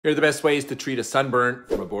Here are the best ways to treat a sunburn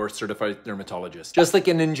from a board-certified dermatologist. Just like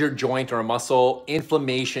an injured joint or a muscle,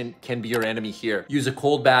 inflammation can be your enemy here. Use a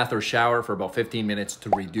cold bath or shower for about 15 minutes to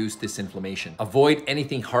reduce this inflammation. Avoid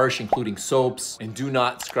anything harsh, including soaps, and do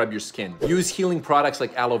not scrub your skin. Use healing products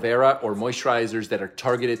like aloe vera or moisturizers that are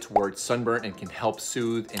targeted towards sunburn and can help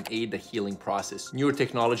soothe and aid the healing process. Newer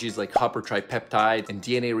technologies like copper tripeptide and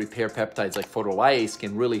DNA repair peptides like photolyase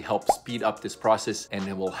can really help speed up this process, and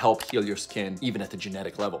it will help heal your skin even at the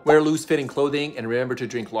genetic level. Wear loose-fitting clothing and remember to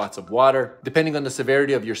drink lots of water. Depending on the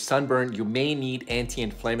severity of your sunburn, you may need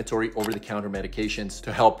anti-inflammatory over-the-counter medications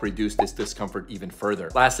to help reduce this discomfort even further.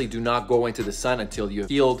 Lastly, do not go into the sun until you've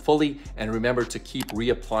healed fully, and remember to keep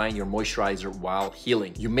reapplying your moisturizer while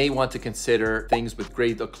healing. You may want to consider things with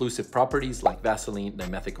great occlusive properties like Vaseline,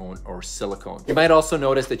 dimethicone, or silicone. You might also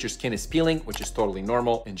notice that your skin is peeling, which is totally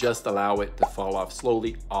normal, and just allow it to fall off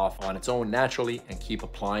slowly on its own naturally, and keep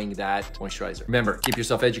applying that moisturizer. Remember, keep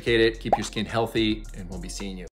yourself educated, keep your skin healthy, and we'll be seeing you.